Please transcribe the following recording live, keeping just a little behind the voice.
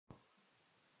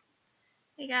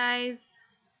Hey guys,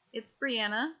 it's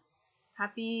Brianna.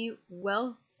 Happy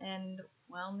Wealth and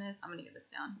Wellness. I'm gonna get this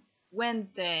down.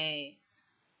 Wednesday.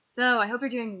 So I hope you're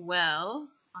doing well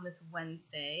on this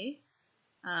Wednesday.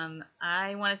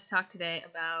 I wanted to talk today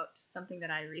about something that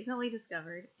I recently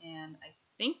discovered, and I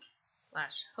think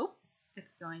 / hope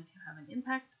it's going to have an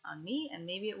impact on me, and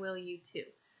maybe it will you too.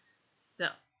 So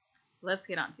let's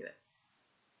get on to it.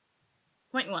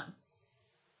 Point 1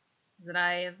 is that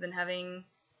I have been having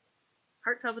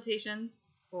heart palpitations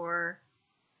for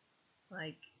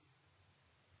like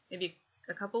maybe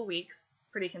a couple weeks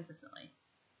pretty consistently.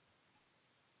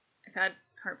 I've had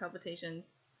heart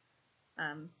palpitations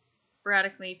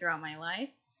sporadically throughout my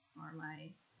life or my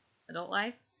adult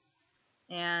life,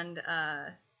 and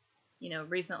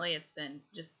recently it's been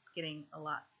just getting a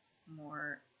lot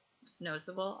more just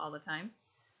noticeable all the time.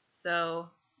 So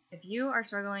if you are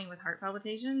struggling with heart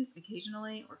palpitations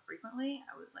occasionally or frequently,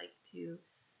 I would like to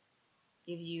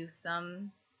give you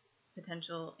some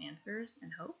potential answers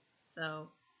and hope. So,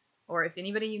 or if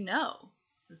anybody you know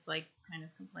just like kind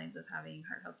of complains of having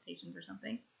heart palpitations or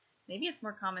something, maybe it's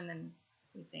more common than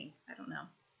we think. I don't know.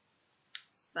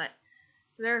 But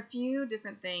so there are a few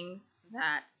different things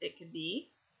that it could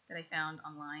be that I found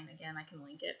online. Again, I can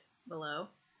link it below.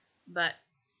 But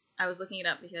I was looking it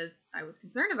up because I was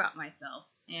concerned about myself,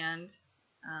 and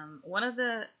one of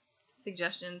the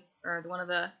suggestions, or one of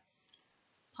the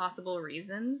possible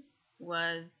reasons,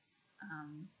 was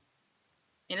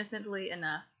innocently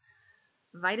enough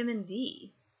vitamin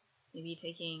D. Maybe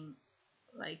taking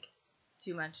like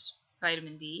too much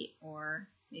vitamin D, or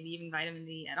maybe even vitamin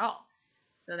D at all.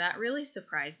 So that really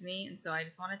surprised me, and so I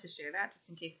just wanted to share that just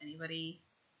in case anybody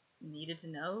needed to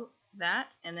know that,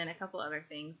 and then a couple other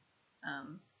things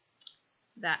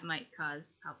that might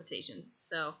cause palpitations.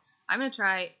 So I'm going to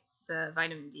try the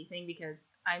vitamin D thing because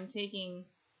I'm taking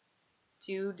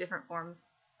 2 different forms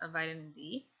of vitamin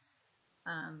D,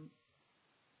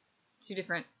 2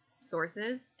 different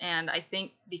sources, and I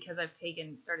think because I've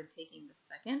started taking the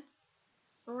second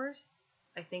source,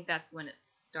 I think that's when it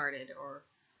started, or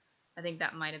I think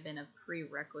that might have been a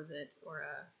prerequisite or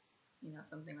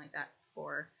something like that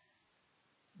for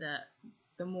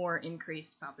the more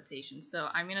increased palpitations. So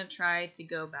I'm going to try to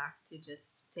go back to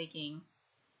just taking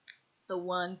the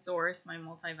one source, my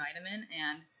multivitamin,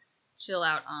 and chill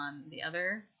out on the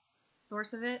other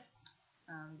source of it,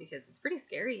 because it's pretty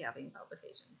scary having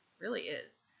palpitations. It really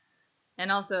is.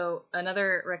 And also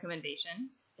another recommendation,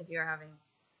 if you're having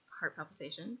heart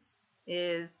palpitations,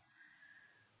 is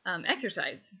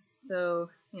exercise. So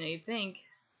you'd think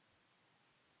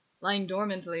lying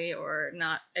dormantly or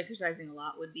not exercising a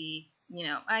lot would be,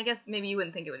 I guess maybe you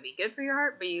wouldn't think it would be good for your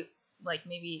heart, but you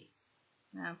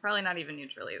probably not even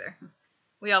neutral either.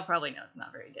 We all probably know it's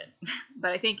not very good.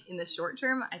 But I think in the short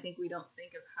term, I think we don't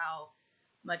think of how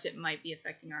much it might be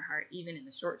affecting our heart, even in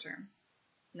the short term,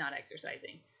 not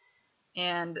exercising.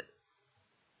 And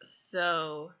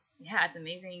so, yeah, it's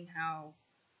amazing how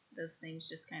those things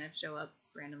just kind of show up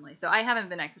randomly. So I haven't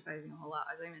been exercising a whole lot,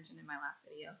 as I mentioned in my last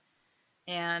video.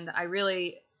 And I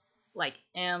really,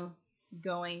 am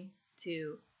going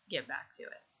to get back to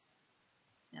it.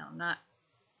 Now, I'm not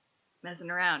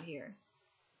messing around here.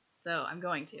 So I'm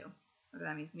going to. Whether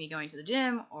that means me going to the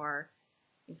gym or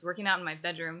just working out in my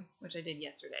bedroom, which I did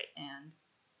yesterday, and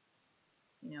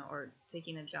or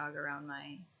taking a jog around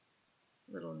my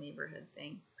little neighborhood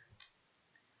thing.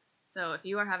 So if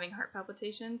you are having heart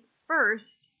palpitations,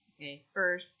 first,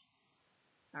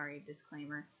 sorry,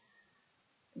 disclaimer,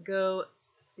 go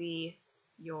see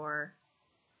your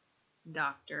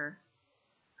doctor,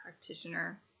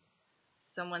 practitioner,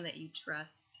 someone that you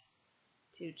trust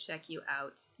to check you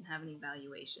out and have an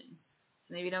evaluation.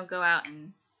 So maybe don't go out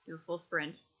and do a full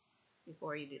sprint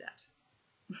before you do that.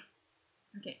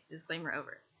 Okay, disclaimer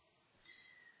over.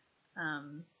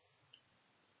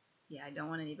 Yeah, I don't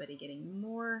want anybody getting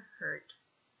more hurt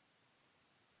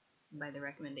by the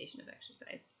recommendation of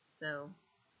exercise. So,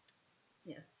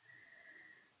 yes.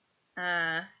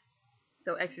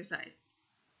 So exercise.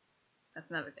 That's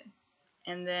another thing.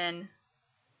 And then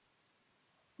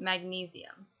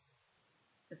magnesium.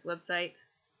 This website,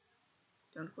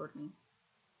 don't quote me.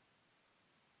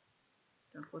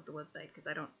 Don't quote the website because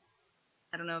I don't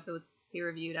know if it was peer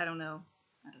reviewed. I don't know.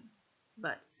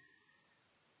 But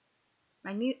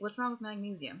what's wrong with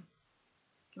magnesium?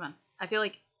 Come on. I feel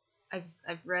like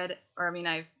I've read, or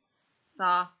I've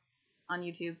saw on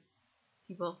YouTube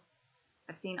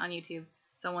I've seen on YouTube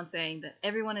someone saying that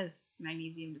everyone is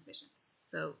magnesium deficient.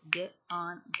 So get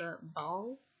on the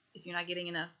ball if you're not getting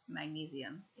enough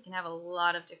magnesium. It can have a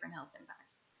lot of different health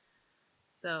impacts.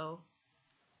 So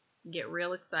get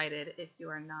real excited if you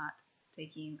are not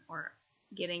taking or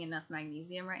getting enough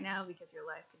magnesium right now because your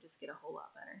life could just get a whole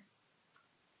lot better.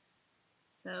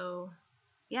 So,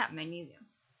 yeah, magnesium.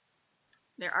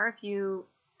 There are a few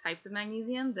types of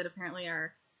magnesium that apparently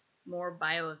are more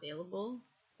bioavailable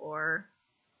or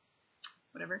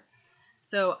whatever.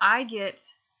 So I get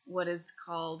what is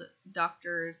called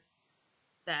Doctor's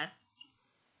Best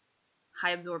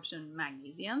High Absorption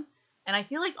Magnesium, and I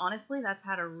feel like honestly that's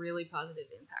had a really positive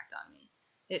impact on me.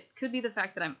 It could be the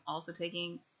fact that I'm also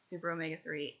taking super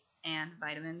omega-3 and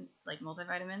vitamin, like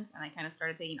multivitamins, and I kind of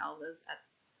started taking all of those at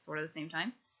sort of the same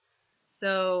time.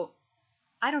 So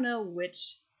I don't know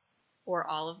which or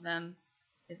all of them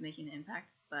is making an impact,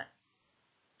 but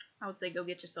I would say go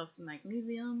get yourself some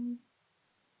magnesium,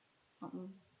 something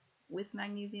with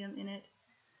magnesium in it.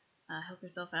 Help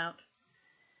yourself out.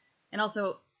 And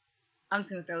also, I'm just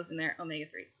going to throw this in there,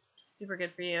 omega-3s. Super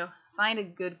good for you. Find a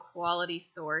good quality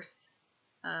source,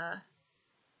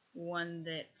 one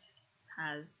that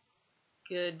has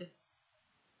good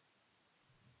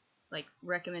like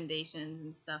recommendations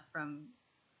and stuff from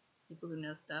people who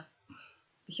know stuff,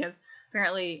 because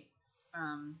apparently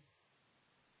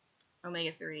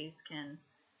omega-3s can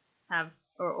have,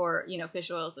 or you know,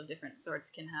 fish oils of different sorts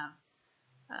can have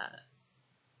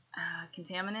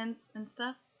contaminants and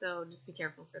stuff, so just be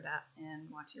careful for that and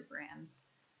watch your brands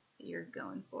that you're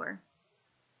going for.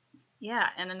 Yeah,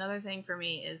 and another thing for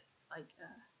me is like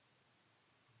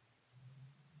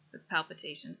with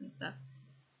palpitations and stuff.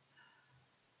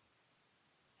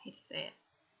 I hate to say it,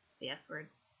 the S word.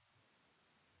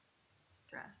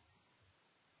 Stress.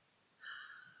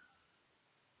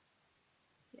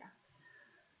 Yeah.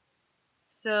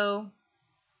 So,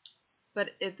 but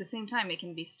at the same time, it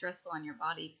can be stressful on your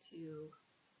body to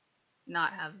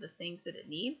not have the things that it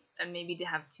needs, and maybe to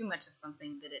have too much of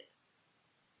something that it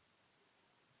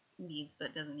needs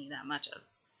but doesn't need that much of,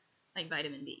 like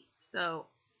vitamin D. So,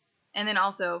 and then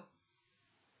also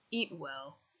eat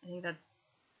well. I think that's,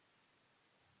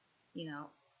 you know,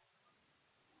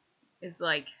 is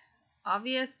like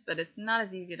obvious, but it's not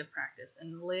as easy to practice.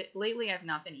 And lately I've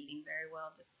not been eating very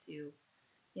well, just to,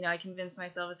 you know, I convinced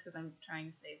myself it's because I'm trying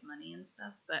to save money and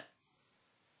stuff, but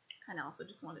kind of also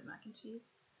just wanted mac and cheese.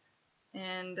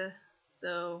 And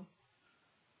so,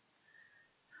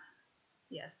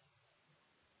 yes,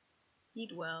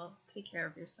 eat well, take care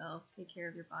of yourself, take care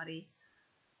of your body,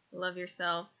 love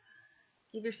yourself,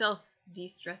 give yourself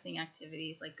de-stressing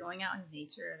activities like going out in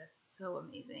nature. That's so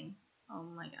amazing. Oh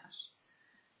my gosh.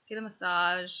 Get a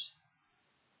massage,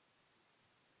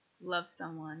 love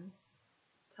someone,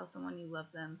 tell someone you love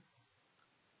them,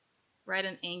 write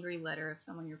an angry letter of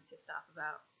someone you're pissed off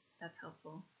about. That's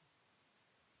helpful.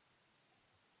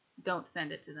 Don't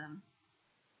send it to them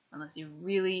unless you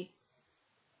really,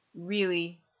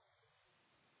 really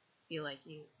feel like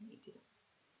you need to.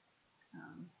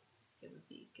 It would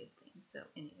be a good thing. So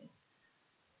anyways,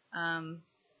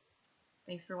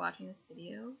 thanks for watching this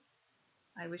video.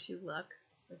 I wish you luck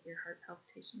with your heart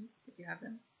palpitations if you have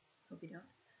them. Hope you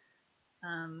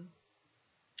don't.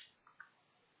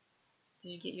 Did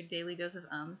you get your daily dose of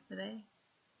ums today?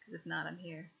 Because if not, I'm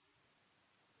here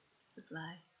to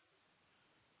supply.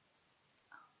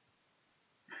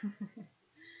 Oh.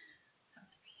 That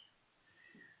was for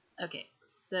you. Okay,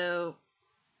 so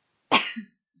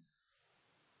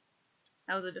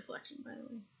that was a deflection, by the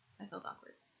way. I felt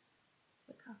awkward.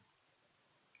 So I coughed.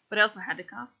 But I also had to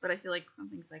cough, but I feel like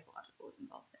something psychological was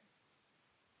involved there.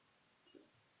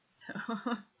 So,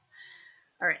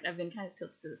 alright, I've been kind of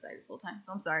tilted to the side this whole time,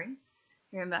 so I'm sorry.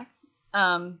 Here I'm back.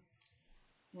 Yeah,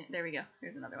 there we go.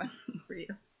 Here's another one for you.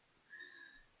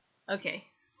 Okay,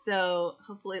 so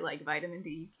hopefully, like vitamin D,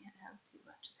 you can't have too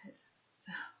much of it. So,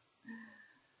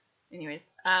 anyways,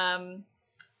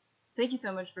 thank you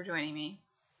so much for joining me.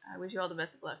 I wish you all the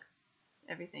best of luck,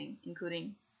 everything,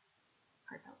 including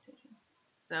heart palpitations.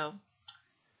 So,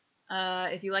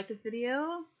 if you like this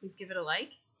video, please give it a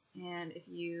like. And if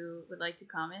you would like to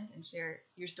comment and share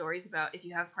your stories about if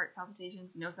you have heart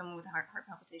palpitations, you know someone with heart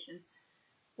palpitations,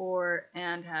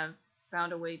 and have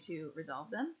found a way to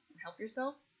resolve them or help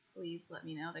yourself, please let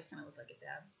me know. They kind of look like a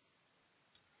dab.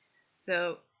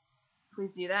 So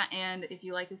please do that. And if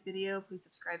you like this video, please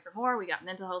subscribe for more. We got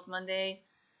Mental Health Monday,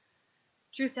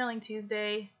 Truth Telling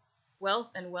Tuesday, Wealth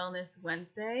and Wellness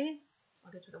Wednesday. So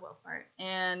I'll get to the wealth part.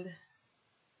 And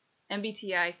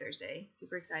MBTI Thursday.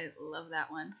 Super excited. Love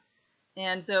that one.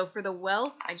 And so for the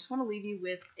wealth, I just want to leave you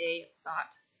with a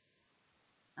thought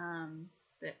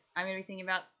that I'm going to be thinking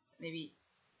about. Maybe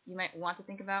you might want to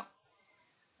think about.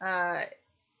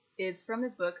 It's from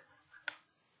this book,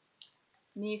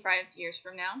 Me 5 Years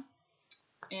From Now.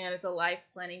 And it's a life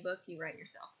planning book you write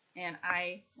yourself. And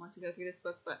I want to go through this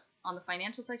book, but on the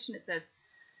financial section it says,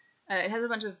 It has a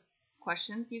bunch of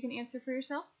questions you can answer for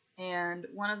yourself. And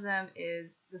one of them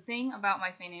is, the thing about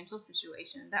my financial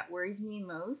situation that worries me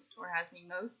most or has me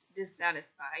most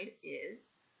dissatisfied is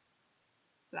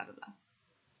blah, blah, blah.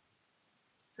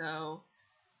 So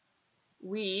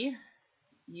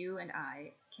you and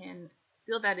I, can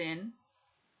fill that in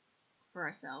for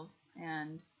ourselves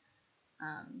and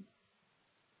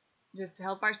just to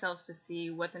help ourselves to see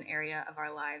what's an area of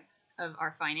our lives, of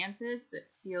our finances, that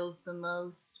feels the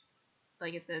most,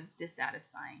 like it says,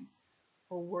 dissatisfying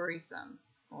or worrisome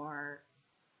or,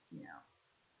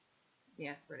 the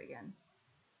S word again.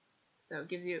 So it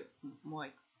gives you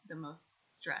like the most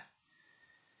stress.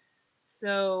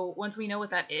 So once we know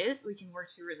what that is, we can work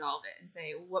to resolve it and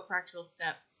say, what practical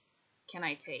steps can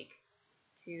I take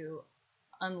to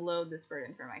unload this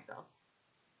burden for myself?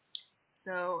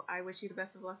 So I wish you the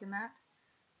best of luck in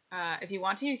that. If you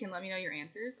want to, you can let me know your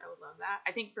answers. I would love that.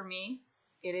 I think for me,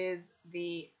 it is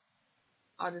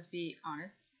I'll just be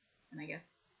honest and I guess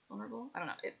vulnerable. I don't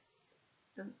know. It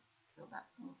doesn't feel that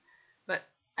cool. But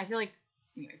I feel like,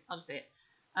 anyways, I'll just say it.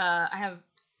 I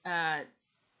have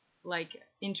like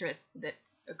interest that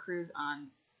accrues on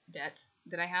debt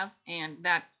that I have, and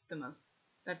that's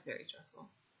very stressful.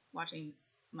 Watching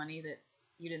money that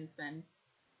you didn't spend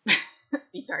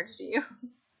be charged to you.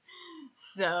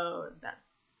 So that's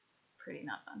pretty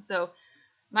not fun. So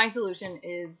my solution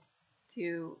is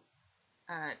to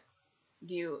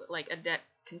do like a debt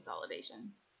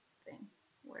consolidation thing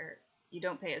where you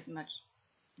don't pay as much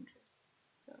interest.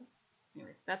 So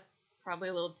anyways, that's probably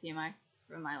a little TMI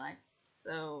from my life.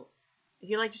 So if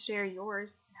you'd like to share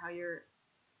yours, how your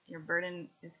burden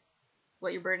is,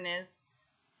 what your burden is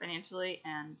financially,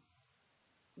 and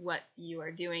what you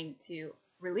are doing to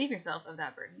relieve yourself of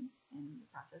that burden in the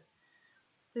process,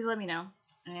 please let me know.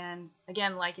 And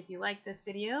again, like if you like this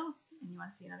video and you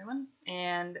want to see another one,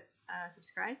 and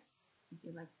subscribe if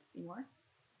you'd like to see more.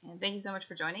 And thank you so much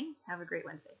for joining. Have a great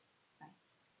Wednesday.